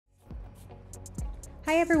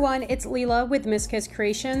Hi everyone, it's Leela with Miss Kiss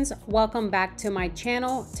Creations. Welcome back to my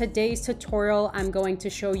channel. Today's tutorial, I'm going to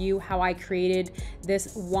show you how I created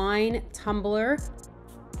this wine tumbler.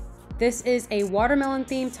 This is a watermelon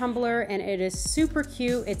themed tumbler and it is super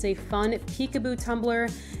cute. It's a fun peekaboo tumbler.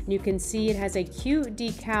 And you can see it has a cute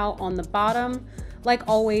decal on the bottom. Like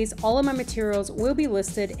always, all of my materials will be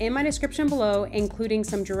listed in my description below, including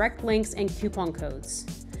some direct links and coupon codes.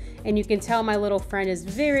 And you can tell my little friend is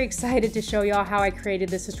very excited to show y'all how I created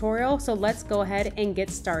this tutorial, so let's go ahead and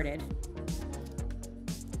get started.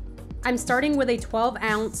 I'm starting with a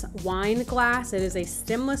 12-ounce wine glass. It is a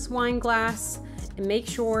stemless wine glass, and make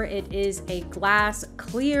sure it is a glass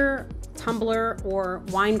clear tumbler or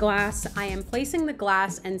wine glass. I am placing the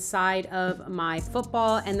glass inside of my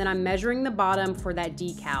football and then I'm measuring the bottom for that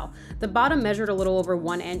decal. The bottom measured a little over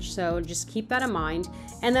 1 inch, so just keep that in mind.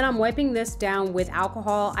 And then I'm wiping this down with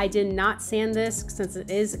alcohol. I did not sand this since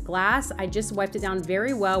it is glass. I just wiped it down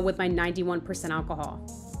very well with my 91% alcohol.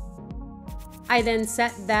 I then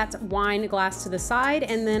set that wine glass to the side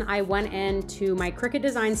and then I went into my Cricut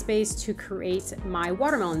design space to create my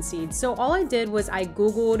watermelon seeds. So all I did was I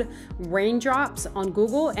Googled raindrops on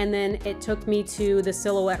Google and then it took me to the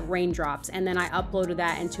silhouette raindrops and then I uploaded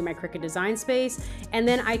that into my Cricut design space and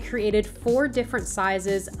then I created 4 different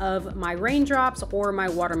sizes of my raindrops or my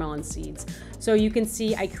watermelon seeds. So you can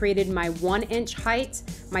see I created my 1 inch height,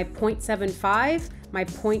 my 0.75, my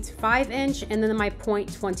 0.5 inch, and then my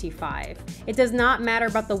 0.25. It does not matter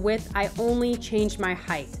about the width, I only changed my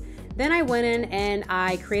height. Then I went in and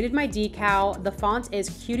I created my decal. The font is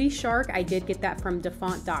Cutie Shark. I did get that from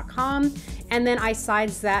defont.com. And then I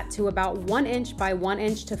sized that to about 1 inch by 1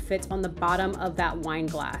 inch to fit on the bottom of that wine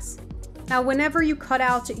glass. Now, whenever you cut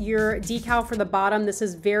out your decal for the bottom, this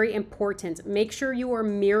is very important. Make sure you are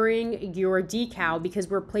mirroring your decal because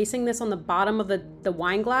we're placing this on the bottom of the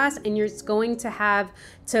wine glass and you're going to have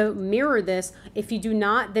to mirror this. If you do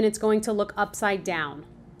not, then it's going to look upside down.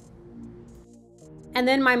 And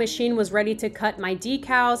then my machine was ready to cut my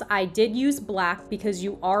decals. I did use black because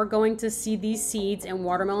you are going to see these seeds and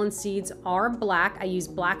watermelon seeds are black. I use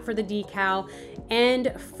black for the decal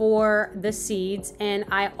and for the seeds. And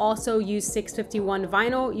I also use 651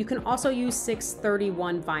 vinyl. You can also use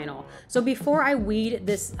 631 vinyl. So before I weed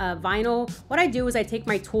this vinyl, what I do is I take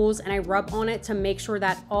my tools and I rub on it to make sure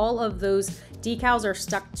that all of those decals are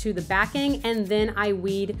stuck to the backing. And then I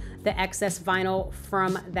weed the excess vinyl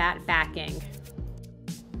from that backing.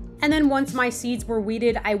 And then once my seeds were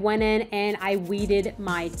weeded, I went in and I weeded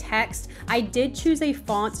my text. I did choose a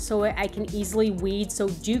font so I can easily weed, so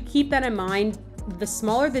do keep that in mind. The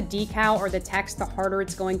smaller the decal or the text, the harder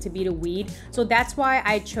it's going to be to weed. So that's why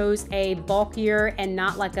I chose a bulkier and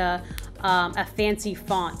not like a fancy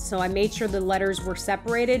font. So I made sure the letters were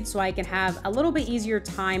separated so I can have a little bit easier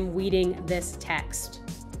time weeding this text.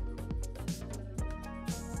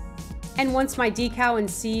 And once my decal and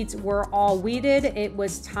seeds were all weeded, it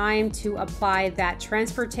was time to apply that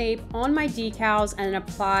transfer tape on my decals and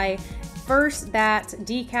apply first that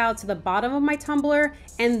decal to the bottom of my tumbler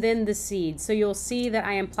and then the seeds. So you'll see that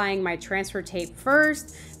I am applying my transfer tape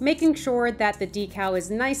first, making sure that the decal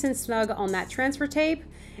is nice and snug on that transfer tape.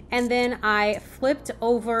 And then I flipped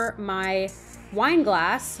over my wine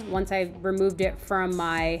glass once I removed it from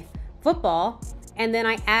my football. And then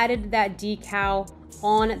I added that decal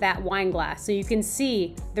on that wine glass. So you can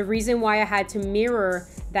see the reason why I had to mirror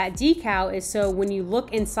that decal is so when you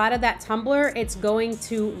look inside of that tumbler, it's going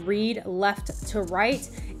to read left to right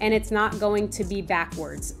and it's not going to be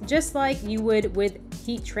backwards, just like you would with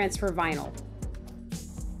heat transfer vinyl.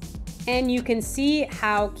 And you can see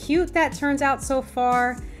how cute that turns out so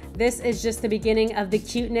far. This is just the beginning of the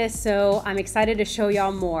cuteness, so I'm excited to show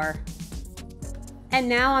y'all more. And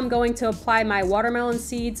now I'm going to apply my watermelon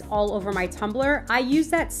seeds all over my tumbler. I use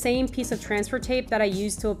that same piece of transfer tape that I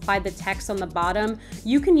used to apply the text on the bottom.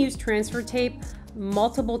 You can use transfer tape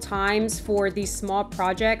multiple times for these small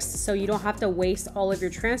projects so you don't have to waste all of your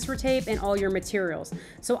transfer tape and all your materials.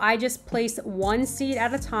 So I just placed 1 seed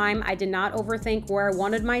at a time. I did not overthink where I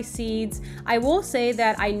wanted my seeds. I will say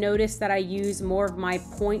that I noticed that I use more of my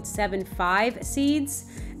 0.75 seeds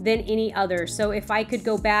than any other. So if I could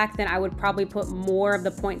go back, then I would probably put more of the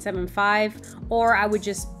 0.75 or I would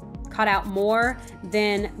just cut out more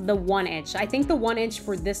than the 1 inch. I think the 1 inch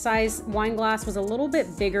for this size wine glass was a little bit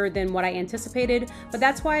bigger than what I anticipated, but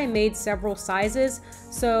that's why I made several sizes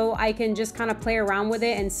so I can just kind of play around with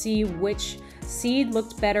it and see which seed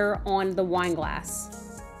looked better on the wine glass.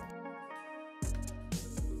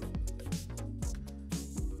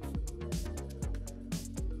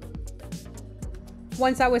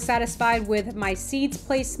 Once I was satisfied with my seeds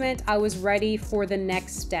placement, I was ready for the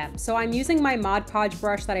next step. So I'm using my Mod Podge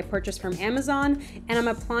brush that I purchased from Amazon, and I'm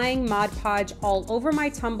applying Mod Podge all over my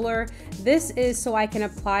tumbler. This is so I can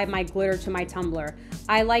apply my glitter to my tumbler.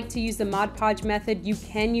 I like to use the Mod Podge method. You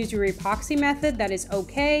can use your epoxy method, that is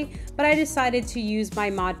okay, but I decided to use my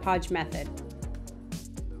Mod Podge method.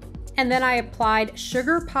 And then I applied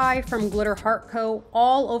Sugar Pie from Glitter Heart Co.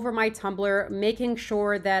 all over my tumbler, making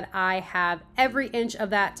sure that I have every inch of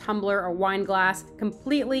that tumbler or wine glass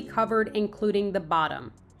completely covered, including the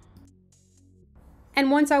bottom. And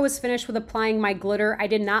once I was finished with applying my glitter, I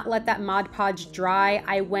did not let that Mod Podge dry.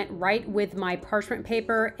 I went right with my parchment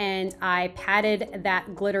paper and I patted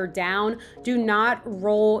that glitter down. Do not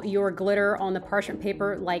roll your glitter on the parchment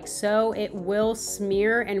paper like so. It will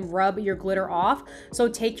smear and rub your glitter off. So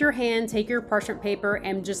take your hand, take your parchment paper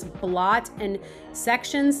and just blot in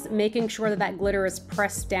sections, making sure that that glitter is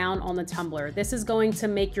pressed down on the tumbler. This is going to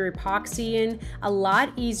make your epoxying a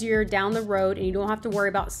lot easier down the road, and you don't have to worry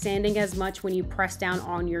about sanding as much when you press down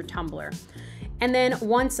on your tumbler. And then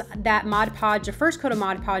once that Mod Podge, the first coat of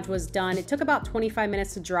Mod Podge was done, it took about 25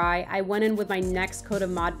 minutes to dry. I went in with my next coat of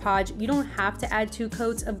Mod Podge. You don't have to add 2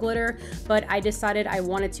 coats of glitter, but I decided I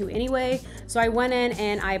wanted to anyway. So I went in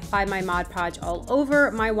and I applied my Mod Podge all over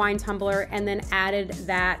my wine tumbler and then added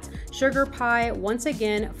that Sugar Pie once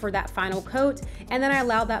again for that final coat. And then I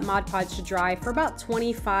allowed that Mod Podge to dry for about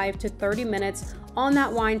 25 to 30 minutes on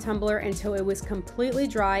that wine tumbler until it was completely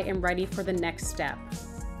dry and ready for the next step.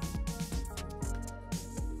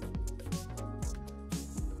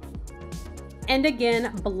 And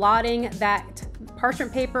again, blotting that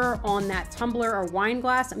parchment paper on that tumbler or wine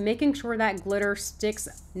glass, making sure that glitter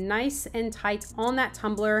sticks nice and tight on that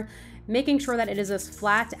tumbler, making sure that it is as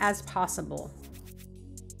flat as possible.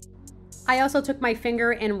 I also took my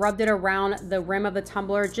finger and rubbed it around the rim of the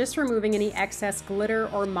tumbler, just removing any excess glitter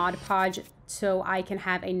or Mod Podge so I can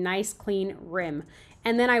have a nice clean rim.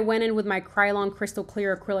 And then I went in with my Krylon Crystal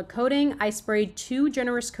Clear acrylic coating. I sprayed 2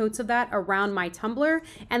 generous coats of that around my tumbler,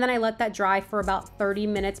 and then I let that dry for about 30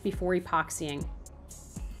 minutes before epoxying.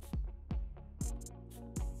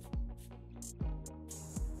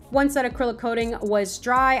 Once that acrylic coating was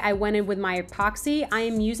dry, I went in with my epoxy. I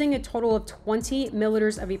am using a total of 20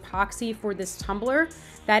 milliliters of epoxy for this tumbler.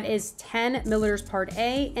 That is 10 milliliters part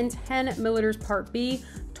A and 10 milliliters part B,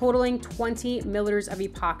 totaling 20 milliliters of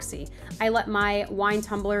epoxy. I let my wine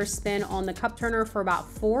tumbler spin on the cup turner for about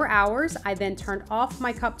 4 hours. I then turned off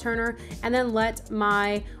my cup turner and then let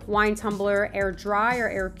my wine tumbler air dry or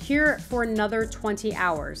air cure for another 20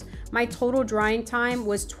 hours. My total drying time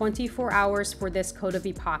was 24 hours for this coat of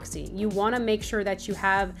epoxy. You want to make sure that you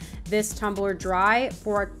have this tumbler dry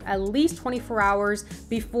for at least 24 hours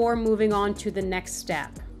before moving on to the next step.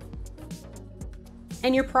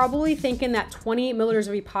 And you're probably thinking that 20 milliliters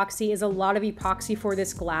of epoxy is a lot of epoxy for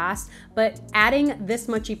this glass, but adding this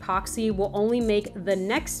much epoxy will only make the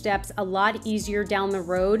next steps a lot easier down the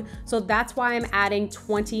road. So that's why I'm adding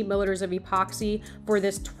 20 milliliters of epoxy for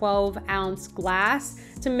this 12-ounce glass,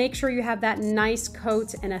 to make sure you have that nice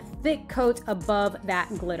coat and a thick coat above that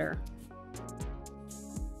glitter.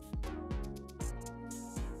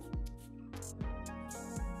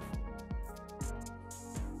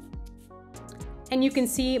 And you can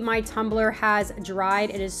see my tumbler has dried.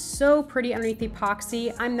 It is so pretty underneath the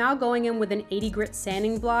epoxy. I'm now going in with an 80 grit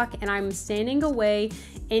sanding block and I'm sanding away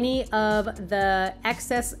any of the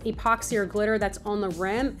excess epoxy or glitter that's on the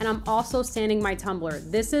rim, and I'm also sanding my tumbler.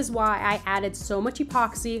 This is why I added so much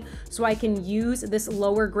epoxy, so I can use this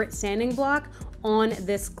lower grit sanding block on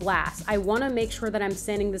this glass. I want to make sure that I'm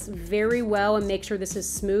sanding this very well and make sure this is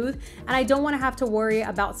smooth, and I don't want to have to worry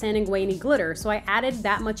about sanding away any glitter. So I added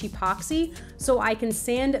that much epoxy so I can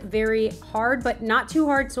sand very hard, but not too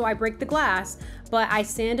hard so I break the glass, but I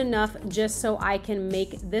sand enough just so I can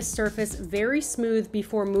make this surface very smooth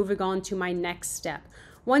before moving on to my next step.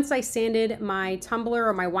 Once I sanded my tumbler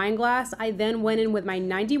or my wine glass, I then went in with my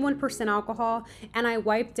 91% alcohol and I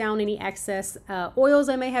wiped down any excess oils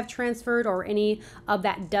I may have transferred or any of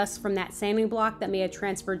that dust from that sanding block that may have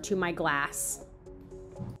transferred to my glass.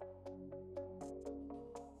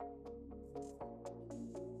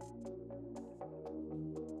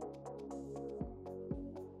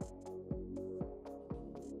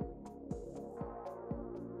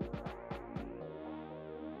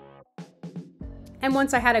 And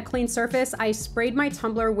once I had a clean surface, I sprayed my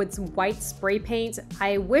tumbler with white spray paint.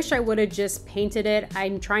 I wish I would have just painted it.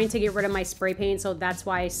 I'm trying to get rid of my spray paint, so that's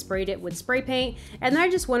why I sprayed it with spray paint. And then I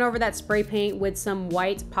just went over that spray paint with some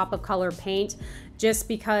white pop of color paint, just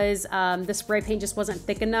because the spray paint just wasn't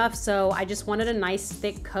thick enough. So I just wanted a nice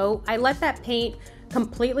thick coat. I let that paint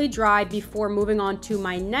completely dry before moving on to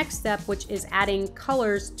my next step, which is adding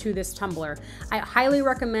colors to this tumbler. I highly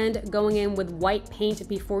recommend going in with white paint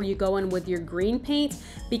before you go in with your green paint,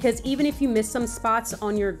 because even if you miss some spots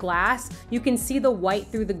on your glass, you can see the white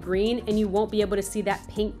through the green and you won't be able to see that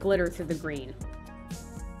pink glitter through the green.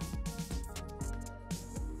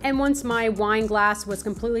 And once my wine glass was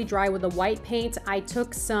completely dry with the white paint, I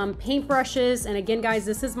took some paint brushes. And again, guys,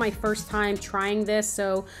 this is my first time trying this,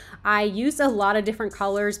 so I used a lot of different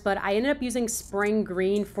colors, but I ended up using spring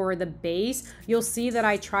green for the base. You'll see that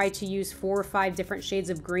I tried to use 4 or 5 different shades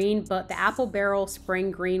of green, but the apple barrel spring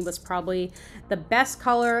green was probably the best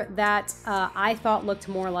color that I thought looked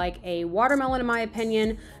more like a watermelon in my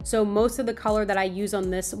opinion. So most of the color that I use on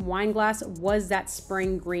this wine glass was that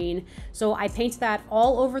spring green. So I painted that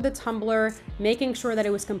all over the tumbler, making sure that it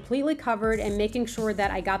was completely covered and making sure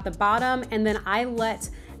that I got the bottom, and then I let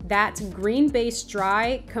that green base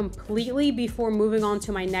dry completely before moving on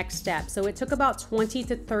to my next step. So it took about 20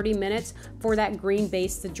 to 30 minutes for that green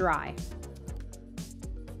base to dry.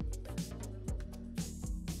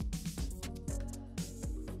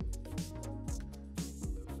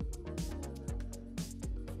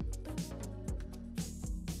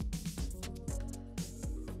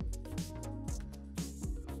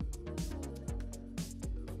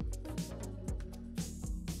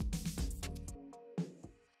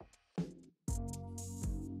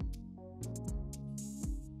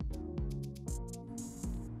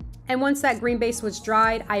 And once that green base was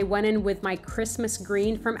dried, I went in with my Christmas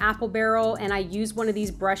green from Apple Barrel, and I used one of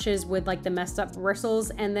these brushes with like the messed up bristles,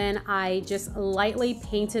 and then I just lightly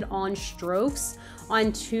painted on strokes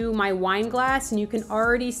onto my wine glass, and you can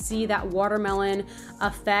already see that watermelon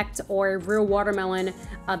effect or real watermelon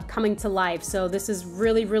coming to life. So this is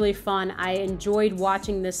really, really fun. I enjoyed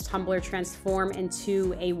watching this tumbler transform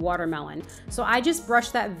into a watermelon. So I just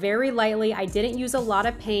brushed that very lightly. I didn't use a lot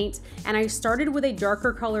of paint, and I started with a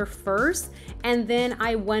darker color first, and then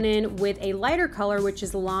I went in with a lighter color, which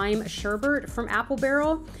is lime sherbet from Apple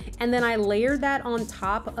Barrel, and then I layered that on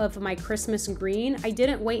top of my Christmas green. I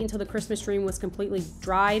didn't wait until the Christmas green was completely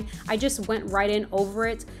dried. I just went right in over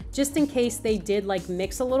it just in case they did like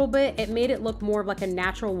mix a little bit. It made it look more of like a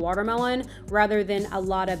natural watermelon rather than a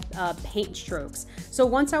lot of paint strokes. So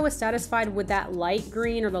once I was satisfied with that light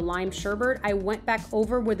green or the lime sherbet, I went back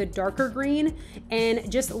over with a darker green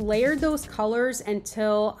and just layered those colors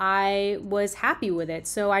until I was happy with it.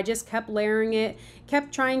 So I just kept layering it,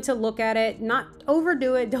 kept trying to look at it, not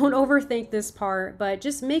overdo it, don't overthink this part, but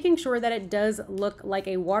just making sure that it does look like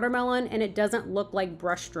a watermelon and it doesn't look like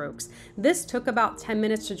brush strokes. This took about 10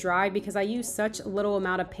 minutes to dry because I used such little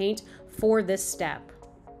amount of paint for this step.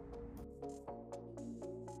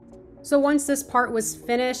 So once this part was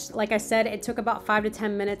finished, like I said, it took about 5 to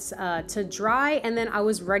 10 minutes to dry, and then I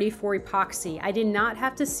was ready for epoxy. I did not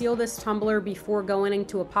have to seal this tumbler before going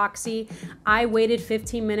into epoxy. I waited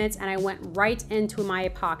 15 minutes and I went right into my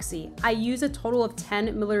epoxy. I used a total of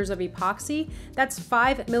 10 milliliters of epoxy. That's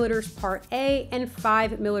 5 milliliters part A and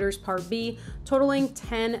 5 milliliters part B, totaling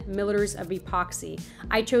 10 milliliters of epoxy.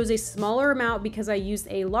 I chose a smaller amount because I used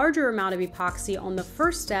a larger amount of epoxy on the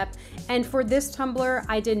first step, and for this tumbler,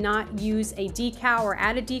 I did not use a decal or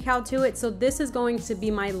add a decal to it. So this is going to be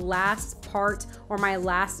my last part or my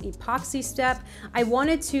last epoxy step. I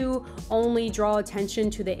wanted to only draw attention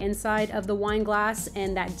to the inside of the wine glass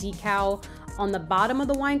and that decal on the bottom of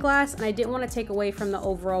the wine glass, and I didn't want to take away from the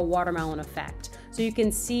overall watermelon effect. So you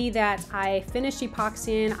can see that I finished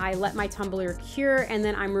epoxying, I let my tumbler cure, and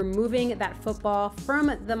then I'm removing that football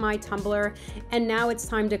from my tumbler, and now it's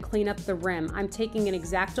time to clean up the rim. I'm taking an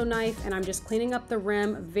X-Acto knife and I'm just cleaning up the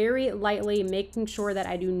rim very lightly, making sure that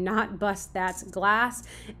I do not bust that glass.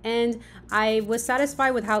 And I was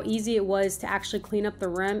satisfied with how easy it was to actually clean up the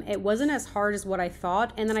rim. It wasn't as hard as what I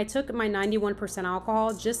thought, and then I took my 91%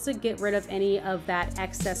 alcohol just to get rid of any of that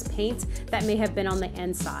excess paint that may have been on the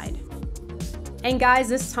inside. And guys,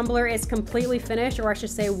 this tumbler is completely finished, or I should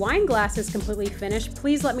say wine glass is completely finished.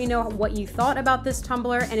 Please let me know what you thought about this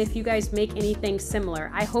tumbler and if you guys make anything similar.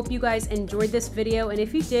 I hope you guys enjoyed this video, and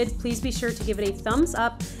if you did, please be sure to give it a thumbs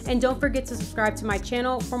up, and don't forget to subscribe to my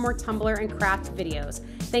channel for more tumbler and craft videos.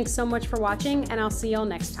 Thanks so much for watching, and I'll see y'all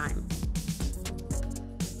next time.